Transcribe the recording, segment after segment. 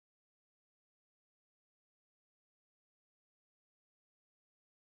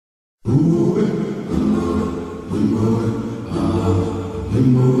The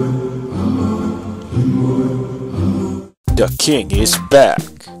king is back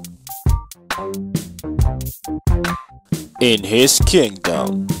in his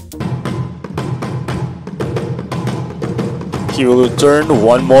kingdom. He will return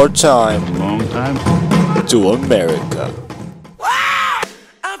one more time to America. Wow!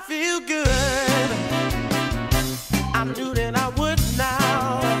 I feel good. I knew that I would now.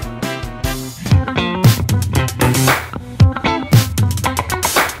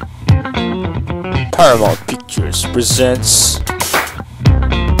 Paramount Pictures presents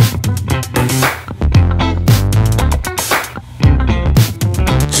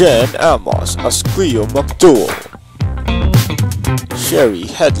Jen Amos as Cleo McDowell, Sherry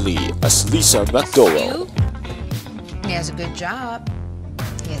Hadley as Lisa McDowell, He has a good job.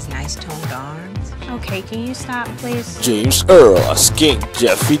 He has nice toned arms. Okay, can you stop, please? James Earl as King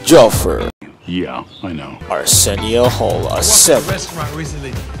Jeffrey Joffer, Yeah, I know. Arsenio Hall as I walked to Sam, a restaurant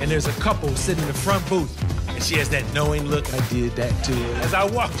recently, and there's a couple sitting in the front booth, and she has that knowing look. I did that too. As I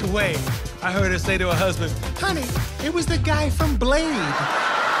walked away, I heard her say to her husband, "Honey, it was the guy from Blade."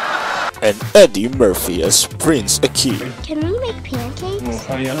 and Eddie Murphy as Prince Akeem. Can we make pancakes?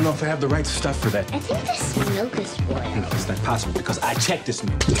 Honey, I don't know if I have the right stuff for that. I think this milk is spoiled. No, it's not possible because I checked this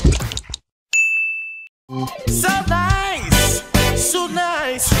milk. So nice, so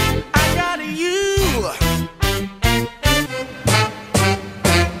nice. I got you.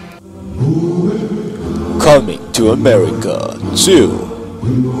 Coming to America 2.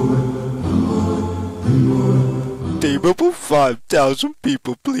 Table for 5,000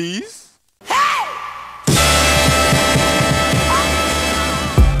 people, please.